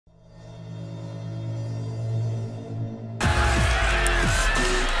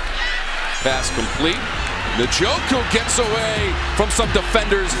pass complete. Njoku gets away from some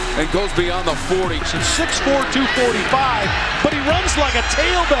defenders and goes beyond the 40. He's 6'4", 245, but he runs like a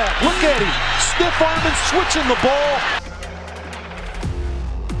tailback. Look at him, stiff arming, switching the ball.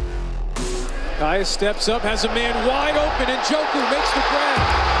 Kaya steps up, has a man wide open, and Njoku makes the grab.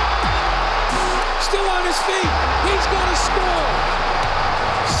 Still on his feet, he's gonna score.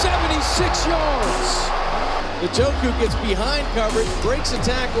 76 yards. Njoku gets behind coverage, breaks a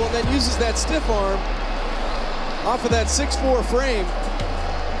tackle, and then uses that stiff arm off of that 6'4" frame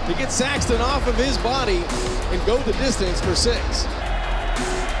to get Saxton off of his body and go the distance for 6.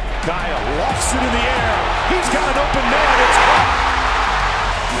 Kaya lofts it in the air. He's got an open man. It's caught.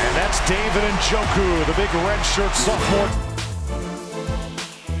 And that's David Njoku, the big redshirt sophomore.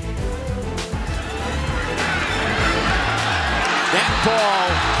 That ball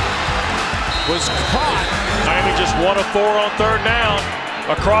was caught. Miami just 1 of 4 on 3rd down.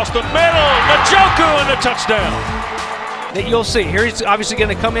 Across the middle, Njoku and the touchdown. That you'll see here, he's obviously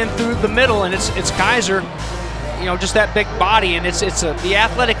going to come in through the middle, and it's Kaiser, you know, just that big body, and it's the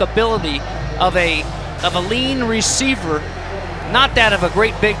athletic ability of a lean receiver, not that of a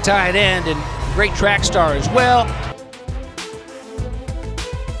great big tight end and great track star as well.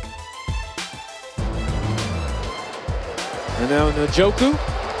 And now Njoku,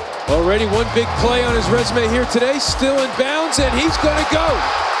 already one big play on his resume here today, still in bounds, and he's gonna go.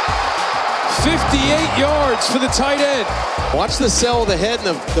 58 yards for the tight end. Watch the sell of the head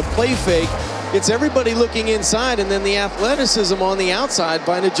and the play fake. Gets everybody looking inside, and then the athleticism on the outside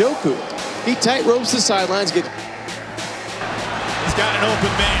by Njoku. He tight ropes the sidelines. He's got an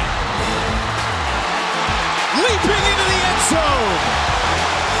open man. Leaping into the end zone.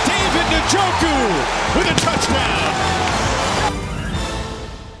 David Njoku with a touchdown.